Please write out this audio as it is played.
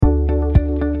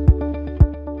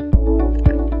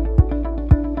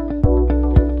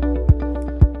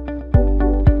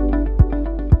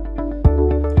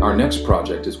next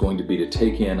project is going to be to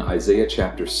take in Isaiah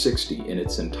chapter 60 in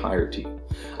its entirety.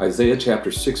 Isaiah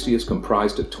chapter 60 is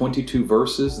comprised of 22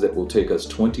 verses that will take us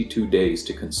 22 days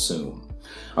to consume.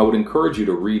 I would encourage you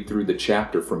to read through the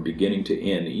chapter from beginning to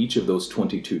end each of those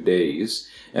 22 days,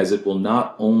 as it will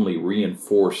not only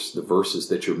reinforce the verses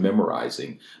that you're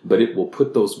memorizing, but it will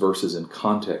put those verses in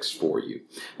context for you.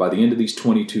 By the end of these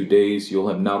 22 days, you'll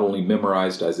have not only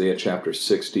memorized Isaiah chapter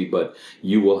 60, but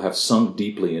you will have sunk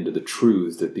deeply into the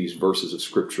truths that these verses of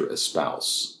Scripture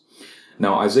espouse.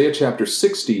 Now, Isaiah chapter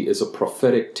 60 is a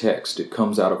prophetic text. It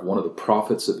comes out of one of the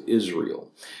prophets of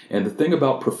Israel. And the thing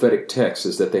about prophetic texts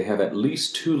is that they have at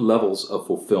least two levels of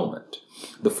fulfillment.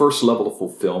 The first level of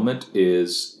fulfillment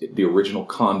is the original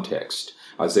context.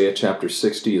 Isaiah chapter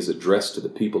 60 is addressed to the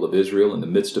people of Israel in the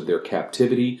midst of their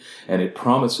captivity, and it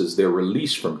promises their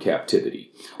release from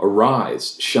captivity.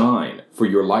 Arise, shine, for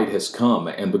your light has come,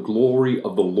 and the glory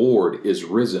of the Lord is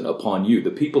risen upon you.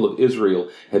 The people of Israel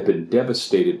had been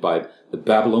devastated by the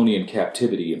Babylonian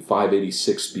captivity in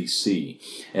 586 BC,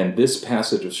 and this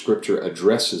passage of Scripture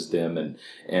addresses them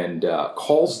and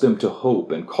calls them to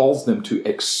hope and calls them to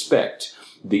expect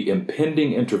the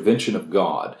impending intervention of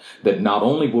God that not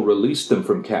only will release them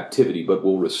from captivity, but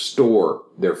will restore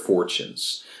their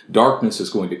fortunes. Darkness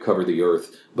is going to cover the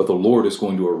earth, but the Lord is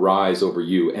going to arise over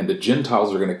you, and the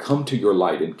Gentiles are going to come to your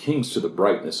light, and kings to the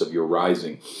brightness of your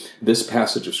rising. This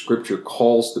passage of Scripture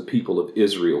calls the people of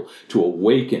Israel to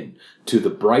awaken to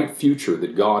the bright future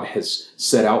that God has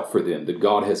set out for them, that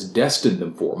God has destined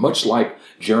them for, much like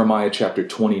Jeremiah chapter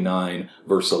 29,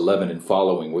 verse 11 and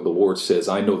following, where the Lord says,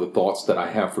 I know the thoughts that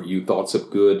I have for you, thoughts of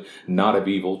good, not of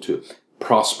evil, to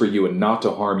prosper you and not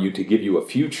to harm you, to give you a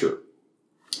future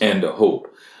and a hope.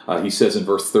 He says in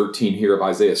verse 13 here of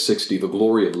Isaiah 60, the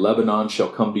glory of Lebanon shall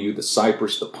come to you, the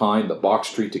cypress, the pine, the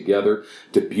box tree together,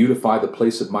 to beautify the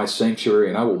place of my sanctuary,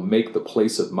 and I will make the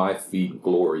place of my feet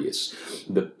glorious.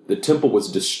 The temple was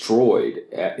destroyed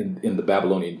in the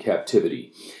Babylonian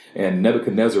captivity, and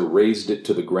Nebuchadnezzar razed it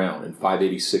to the ground in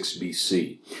 586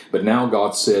 BC. But now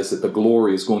God says that the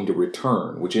glory is going to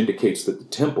return, which indicates that the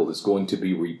temple is going to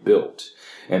be rebuilt,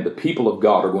 and the people of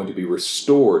God are going to be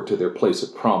restored to their place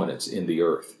of prominence in the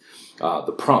earth.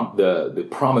 The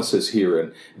promises here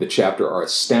in the chapter are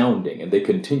astounding, and they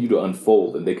continue to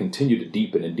unfold, and they continue to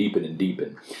deepen and deepen and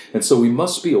deepen. And so we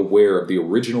must be aware of the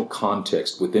original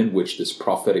context within which this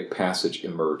prophetic passage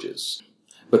emerges.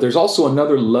 But there's also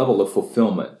another level of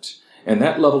fulfillment, and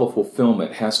that level of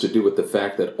fulfillment has to do with the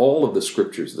fact that all of the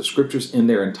scriptures in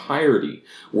their entirety,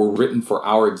 were written for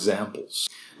our examples.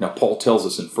 Now, Paul tells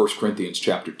us in 1 Corinthians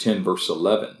chapter 10, verse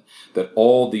 11, that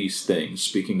all these things,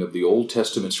 speaking of the Old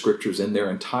Testament scriptures in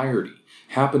their entirety,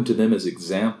 happened to them as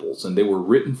examples, and they were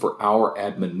written for our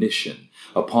admonition,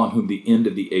 upon whom the end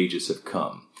of the ages have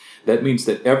come. That means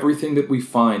that everything that we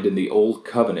find in the Old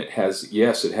Covenant has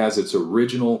its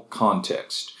original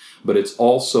context, but it's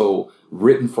also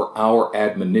written for our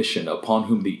admonition, upon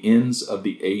whom the ends of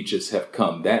the ages have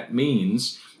come. That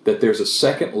means that there's a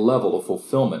second level of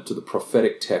fulfillment to the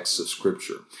prophetic texts of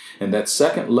Scripture. And that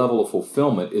second level of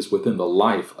fulfillment is within the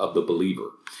life of the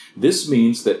believer. This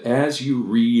means that as you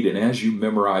read and as you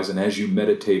memorize and as you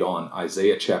meditate on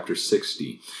Isaiah chapter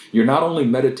 60, you're not only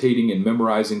meditating and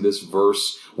memorizing this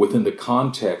verse within the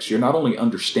context, you're not only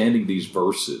understanding these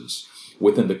verses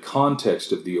within the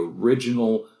context of the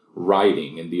original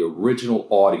writing and the original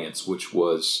audience, which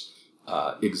was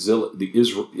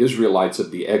the Israelites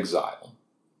of the exile,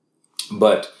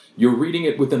 but you're reading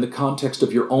it within the context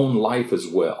of your own life as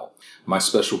well. My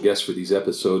special guest for these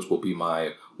episodes will be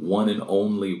my one and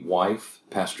only wife,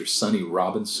 Pastor Sunny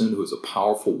Robinson, who is a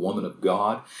powerful woman of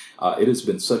God. It has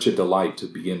been such a delight to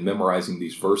begin memorizing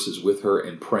these verses with her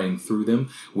and praying through them.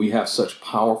 We have such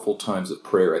powerful times of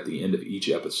prayer at the end of each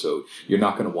episode. You're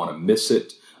not going to want to miss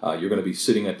it. You're going to be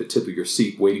sitting at the tip of your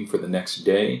seat waiting for the next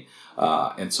day.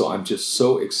 And so I'm just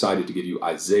so excited to give you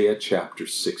Isaiah chapter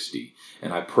 60.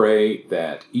 And I pray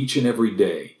that each and every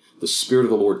day, the Spirit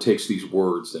of the Lord takes these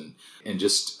words and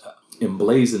just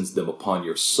emblazons them upon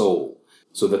your soul,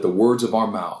 so that the words of our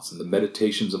mouths and the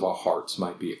meditations of our hearts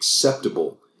might be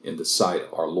acceptable in the sight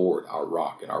of our Lord, our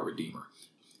rock, and our Redeemer.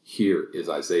 Here is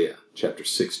Isaiah chapter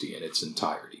 60 in its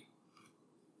entirety.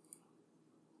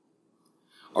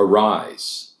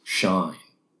 Arise, shine,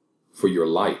 for your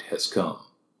light has come,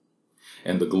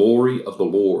 and the glory of the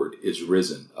Lord is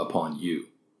risen upon you.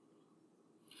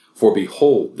 For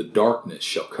behold, the darkness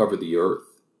shall cover the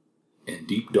earth, and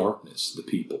deep darkness the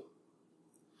people.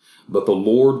 But the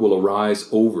Lord will arise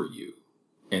over you,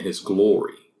 and his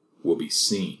glory will be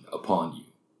seen upon you.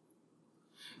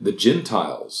 The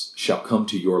Gentiles shall come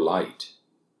to your light,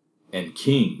 and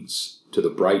kings to the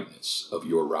brightness of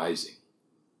your rising.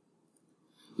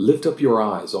 Lift up your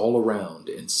eyes all around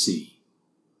and see.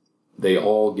 They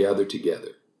all gather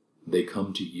together. They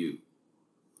come to you.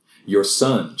 Your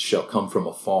sons shall come from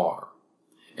afar,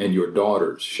 and your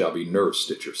daughters shall be nursed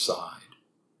at your side.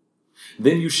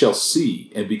 Then you shall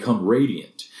see and become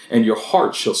radiant, and your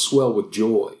heart shall swell with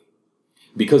joy,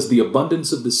 because the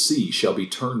abundance of the sea shall be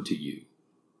turned to you.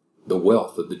 The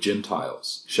wealth of the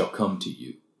Gentiles shall come to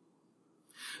you.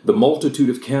 The multitude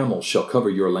of camels shall cover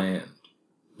your land,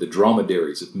 the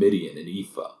dromedaries of Midian and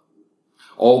Ephah.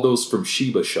 All those from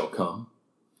Sheba shall come.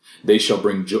 They shall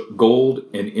bring gold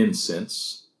and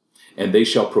incense, and they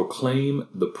shall proclaim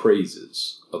the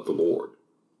praises of the Lord.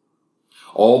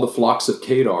 All the flocks of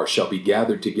Kedar shall be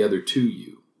gathered together to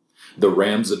you. The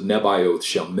rams of Nebaioth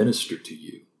shall minister to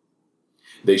you.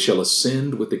 They shall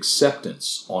ascend with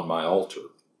acceptance on my altar,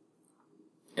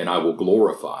 and I will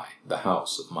glorify the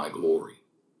house of my glory.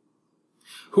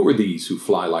 Who are these who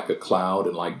fly like a cloud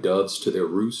and like doves to their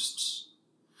roosts?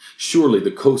 Surely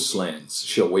the coastlands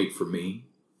shall wait for me,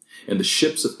 and the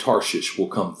ships of Tarshish will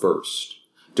come first,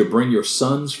 to bring your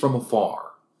sons from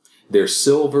afar, their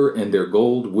silver and their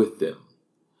gold with them,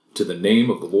 to the name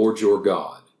of the Lord your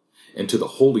God, and to the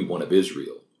Holy One of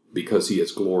Israel, because he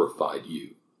has glorified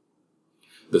you.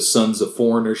 The sons of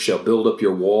foreigners shall build up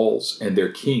your walls, and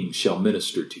their kings shall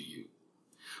minister to you.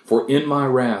 For in my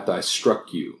wrath I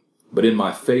struck you, but in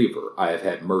my favor I have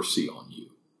had mercy on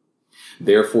you.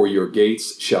 Therefore your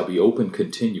gates shall be open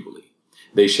continually.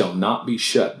 They shall not be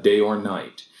shut day or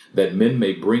night, that men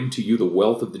may bring to you the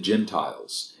wealth of the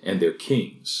Gentiles and their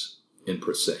kings in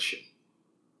procession.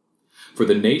 For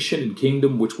the nation and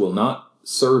kingdom which will not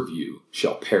serve you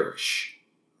shall perish,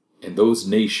 and those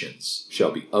nations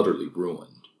shall be utterly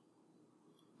ruined.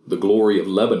 The glory of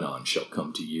Lebanon shall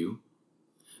come to you,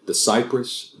 the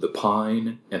cypress, the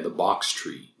pine, and the box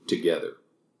tree together,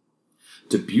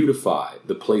 to beautify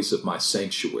the place of my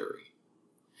sanctuary,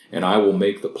 and I will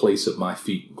make the place of my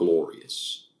feet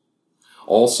glorious.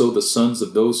 Also the sons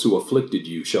of those who afflicted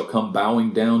you shall come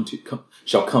bowing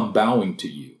to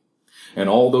you, and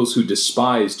all those who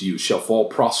despised you shall fall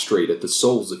prostrate at the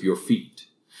soles of your feet,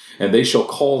 and they shall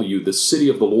call you the city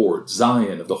of the Lord,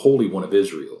 Zion of the Holy One of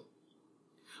Israel.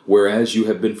 Whereas you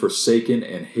have been forsaken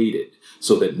and hated,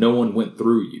 so that no one went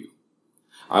through you,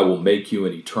 I will make you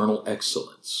an eternal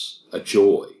excellence, a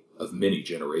joy of many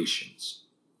generations.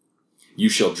 You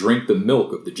shall drink the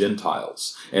milk of the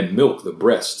Gentiles, and milk the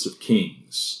breasts of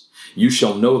kings. You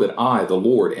shall know that I, the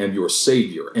Lord, am your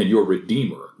Savior and your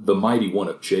Redeemer, the Mighty One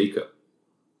of Jacob.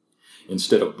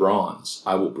 Instead of bronze,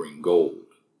 I will bring gold.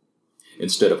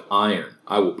 Instead of iron,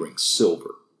 I will bring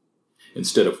silver.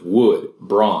 Instead of wood,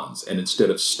 bronze, and instead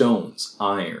of stones,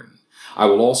 iron. I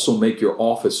will also make your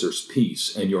officers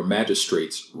peace and your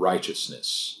magistrates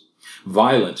righteousness.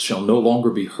 Violence shall no longer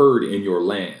be heard in your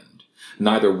land,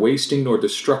 neither wasting nor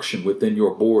destruction within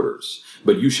your borders,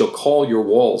 but you shall call your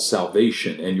walls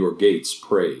salvation and your gates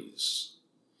praise.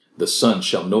 The sun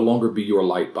shall no longer be your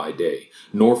light by day,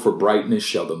 nor for brightness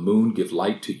shall the moon give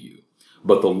light to you.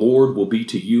 But the Lord will be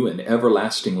to you an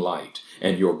everlasting light,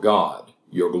 and your God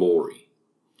your glory.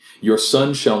 Your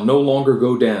sun shall no longer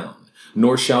go down,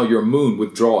 nor shall your moon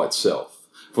withdraw itself.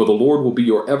 For the Lord will be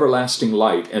your everlasting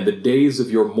light, and the days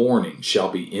of your mourning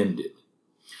shall be ended.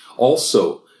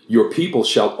 Also, your people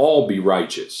shall all be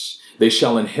righteous. They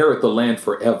shall inherit the land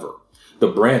forever, the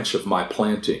branch of my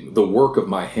planting, the work of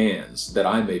my hands, that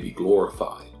I may be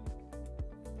glorified.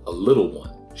 A little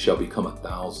one shall become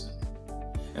 1,000,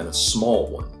 and a small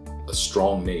one a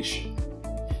strong nation.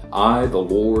 I, the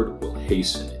Lord, will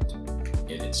hasten it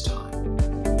in its time.